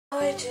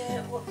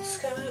idea what's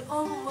going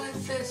on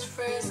with this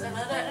frizz, and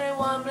I don't know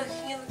why I'm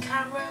looking in the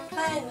camera and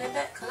playing with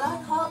it because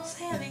I can't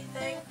see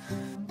anything.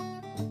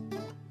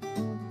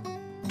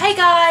 Hey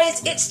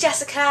guys, it's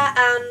Jessica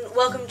and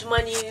welcome to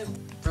my new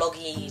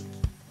vloggy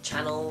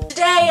channel.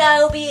 Today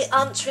I'll be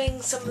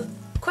answering some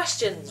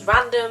questions,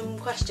 random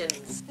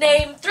questions.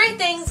 Name 3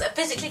 things that are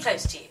physically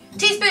close to you.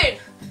 Teaspoon,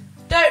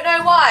 don't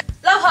know why.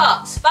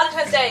 Lovehearts,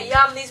 Valentine's Day,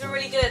 yum, these were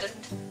really good, and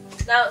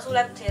now it's all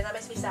empty and that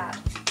makes me sad.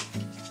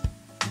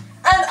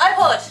 And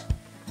iPod,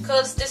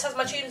 because this has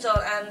my tunes on,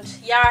 and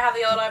yeah, I have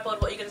the old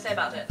iPod. What are you going to say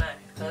about it? No,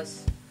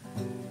 because,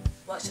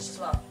 well, it's just as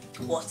well.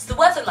 What's the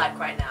weather like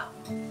right now?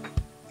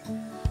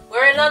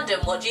 We're in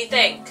London, what do you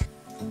think?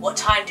 What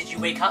time did you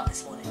wake up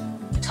this morning?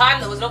 The time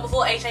that was not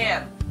before 8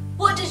 AM.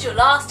 What did your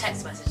last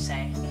text message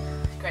say?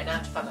 Great, now I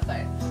have to find my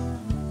phone.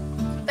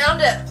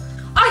 Found it.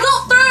 I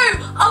got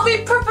through! I'll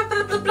be performing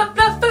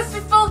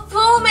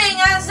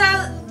as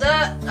I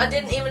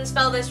didn't even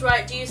spell this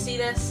right, do you see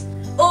this?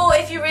 Or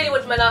if you really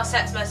wanted my last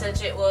text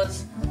message, it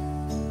was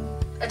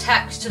a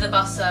text to the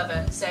bus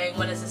service saying,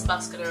 when is this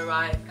bus going to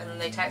arrive? And then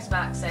they text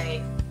back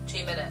saying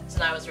 2 minutes,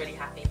 and I was really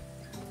happy.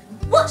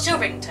 What's your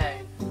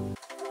ringtone?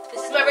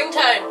 This is my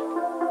ringtone.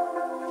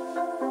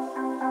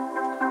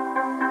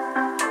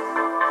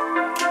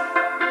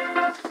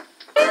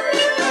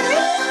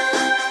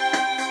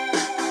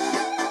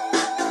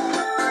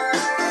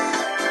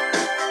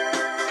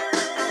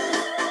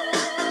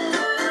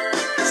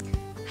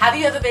 Have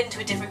you ever been to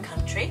a different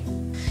country?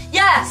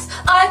 Yes,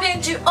 I've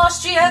been to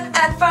Austria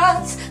and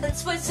France and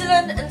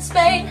Switzerland and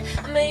Spain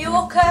and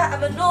Mallorca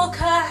and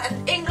Menorca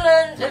and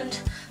England, and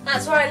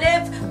that's where I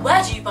live.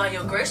 Where do you buy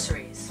your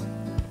groceries?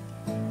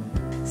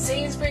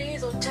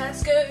 Sainsbury's or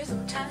Tesco's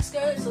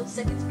or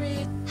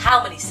Sainsbury's.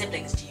 How many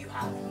siblings do you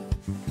have?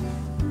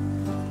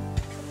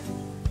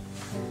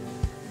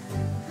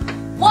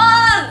 1!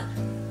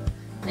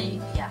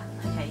 Yeah,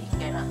 okay, you can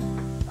go now.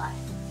 Bye.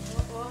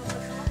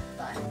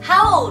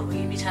 How old will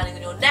you be turning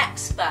on your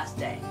next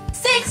birthday?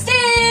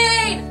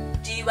 16!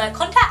 Do you wear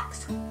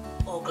contacts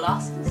or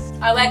glasses?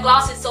 I wear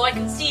glasses so I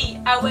can see.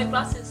 I wear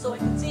glasses so I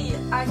can see.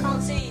 I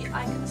can't see.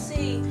 I can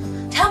see.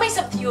 Tell me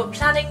something you are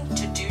planning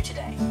to do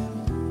today.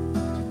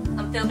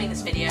 I'm filming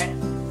this video.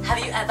 Have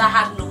you ever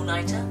had an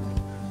all-nighter?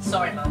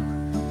 Sorry, Mum.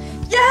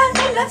 Yeah,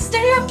 let's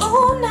stay up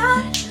all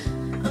night.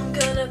 I'm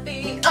gonna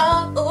be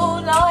up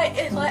all night.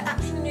 If I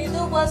actually knew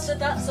the words to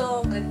that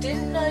song and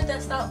didn't know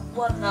there's that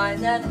one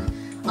line, then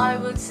I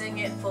would sing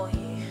it for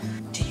you.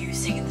 Do you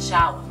sing in the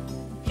shower?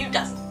 Who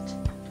doesn't?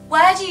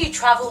 Where do you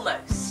travel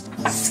most?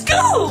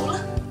 School!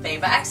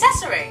 Favourite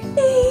accessory?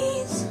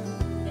 Please.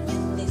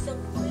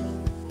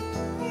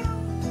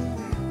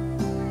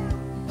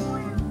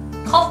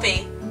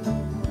 Coffee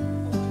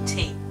or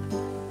tea?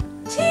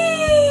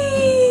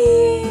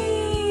 Tea!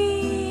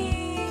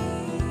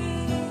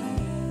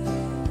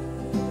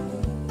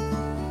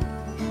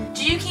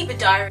 Do you keep a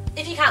diary?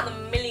 If you count the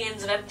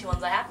millions of empty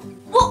ones I have.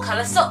 What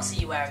colour socks are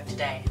you wearing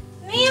today?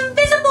 The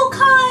invisible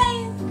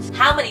kind!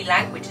 How many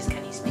languages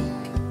can you speak?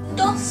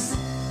 Dos.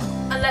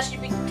 Unless you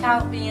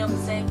count being able to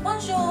say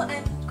bonjour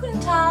and guten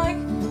tag.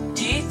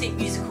 Do you think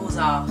musicals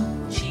are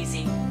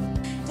cheesy?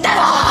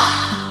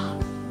 Never!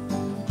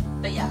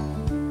 But yeah.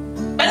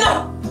 But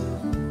no!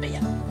 But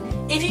yeah.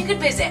 If you could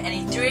visit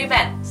any 3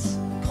 events,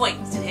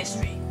 points in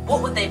history,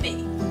 what would they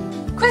be?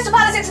 Crystal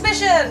Palace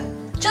exhibition!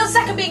 Charles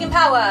II being in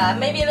power,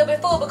 maybe a little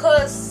bit 4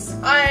 because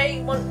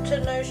I want to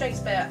know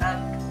Shakespeare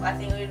and I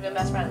think we would have been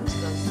best friends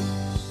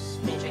because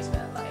me and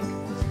Shakespeare like.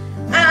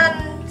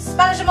 And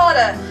Spanish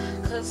Armada,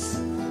 because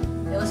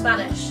it was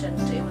Spanish and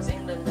it was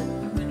England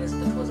and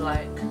Elizabeth was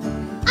like,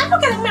 I'm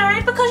not getting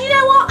married because you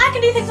know what, I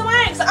can do things on my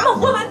own because I'm a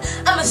woman,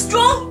 I'm a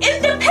strong,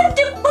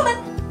 independent woman,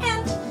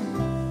 and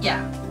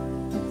yeah.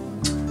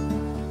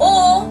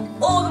 Or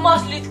the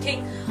Martin Luther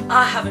King,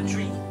 I have a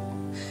dream.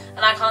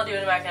 And I can't do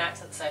an American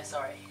accent, so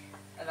sorry.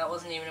 And that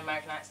wasn't even an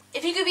American accent.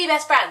 If you could be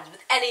best friends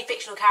with any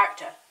fictional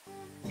character,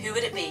 who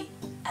would it be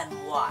and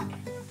why?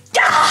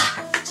 Ah!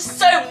 Just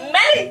so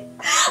many!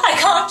 I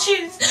can't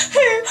choose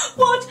who,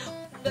 what,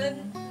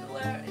 when,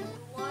 where, and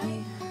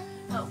why.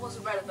 That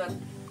wasn't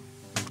relevant.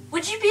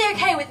 Would you be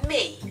okay with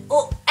me,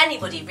 or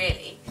anybody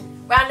really,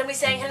 randomly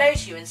saying hello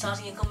to you and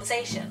starting a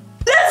conversation?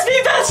 Let's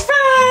be best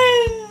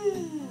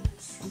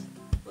friends!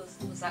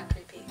 Was that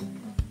creepy?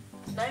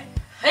 No?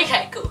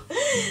 Okay, cool.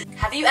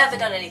 Have you ever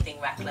done anything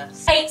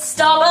reckless? 8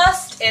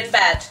 starburst in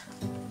bed.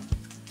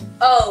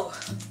 Oh.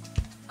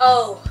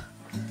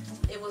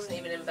 It wasn't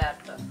even in bed,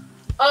 but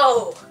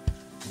oh,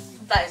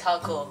 that is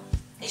hardcore.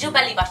 Is your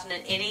belly button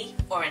an innie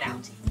or an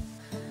outie?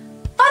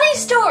 Funny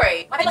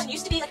story. My belly button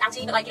used to be like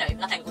outie, but like, you know,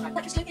 nothing was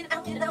like just going in and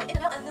out, in and out, in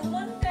and out, and then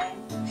one day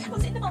it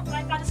was in the month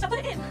and I just put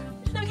it in.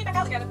 It just never came back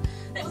out again.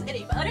 And it was an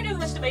innie, but I don't know if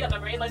it's just a made up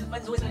memory.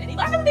 Mine's always been an innie,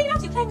 but I remember being an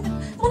outie playing with it.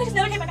 The one that just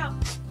never came back out.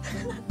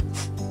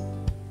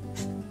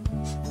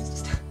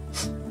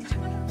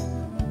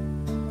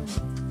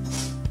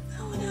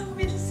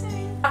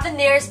 Have the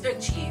nearest book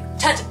to you.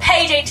 Turn to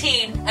page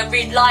 18 and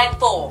read line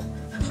 4.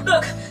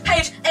 Look,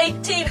 page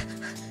 18.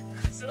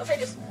 Still not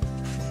pages.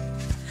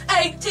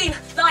 18,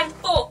 line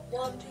 4.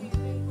 1,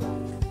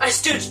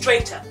 stood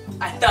straighter.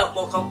 I felt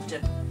more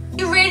confident.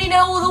 You really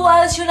know all the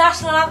words to your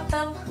national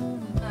anthem?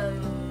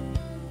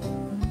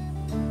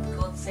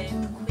 God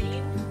save the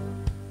Queen.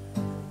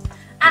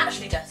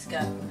 Actually,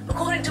 Jessica,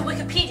 according to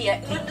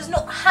Wikipedia, England does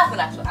not have a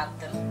national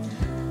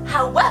anthem.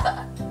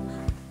 However,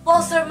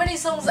 whilst there are many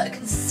songs that are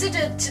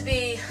considered to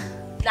be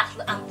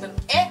national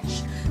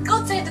anthem-ish,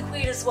 God Save the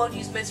Queen is the one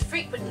used most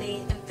frequently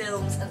in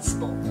films and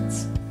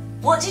sports.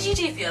 What did you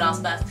do for your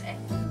last birthday?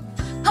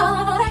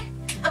 Party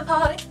and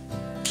party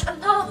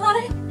and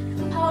party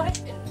and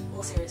party. In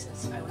all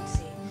seriousness, I went to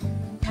see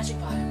Catching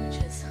Fire,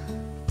 which is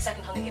the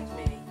second Hunger Games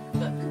movie,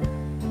 book.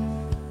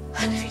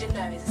 And if you didn't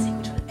know, it's a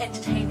sequel to an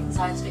entertaining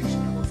science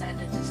fiction novel set in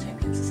a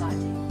dystopian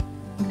society.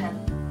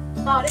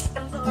 And party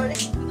and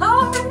party and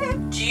party.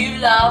 Do you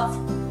love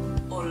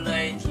or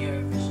loathe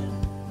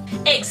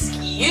Eurovision?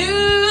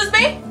 Excuse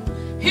me?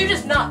 Who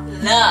does not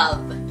love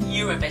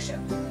Eurovision?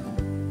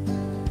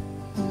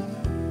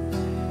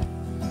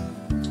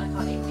 I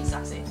can't even be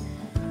sassy.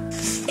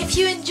 If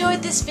you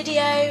enjoyed this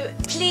video,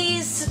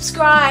 please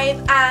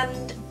subscribe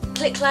and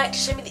click like to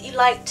show me that you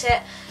liked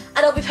it.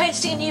 And I'll be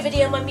posting a new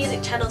video on my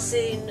music channel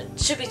soon.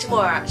 Should be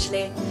tomorrow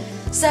actually.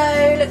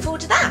 So look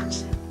forward to that.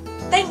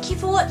 Thank you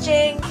for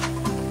watching.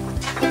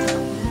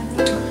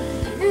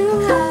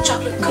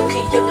 Chocolate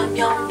cookie, yum yum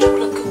yum.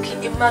 Chocolate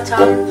cookie in my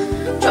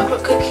tongue.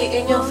 Chocolate cookie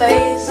in your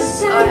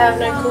face. I have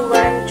no cool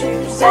rhyme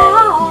to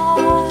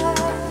say.